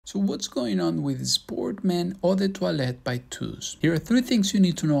So what's going on with Sportman Eau de Toilette by Tous? Here are 3 things you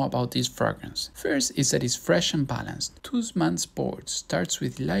need to know about this fragrance. First is that it's fresh and balanced. Tous Man Sports starts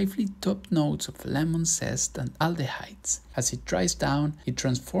with lively top notes of lemon zest and aldehydes. As it dries down, it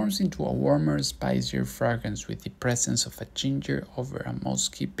transforms into a warmer, spicier fragrance with the presence of a ginger over a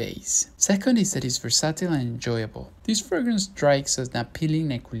musky base. Second is that it's versatile and enjoyable. This fragrance strikes an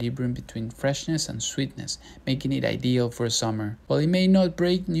appealing equilibrium between freshness and sweetness, making it ideal for summer. While it may not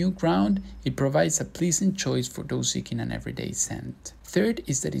break new ground, it provides a pleasant choice for those seeking an everyday scent. Third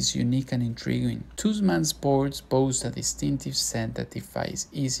is that it's unique and intriguing. Tous Man Sports boasts a distinctive scent that defies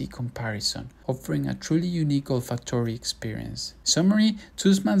easy comparison, offering a truly unique olfactory experience. In summary,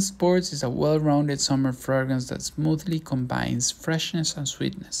 Tous Man Sports is a well-rounded summer fragrance that smoothly combines freshness and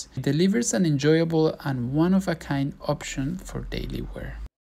sweetness. It delivers an enjoyable and one-of-a-kind option for daily wear.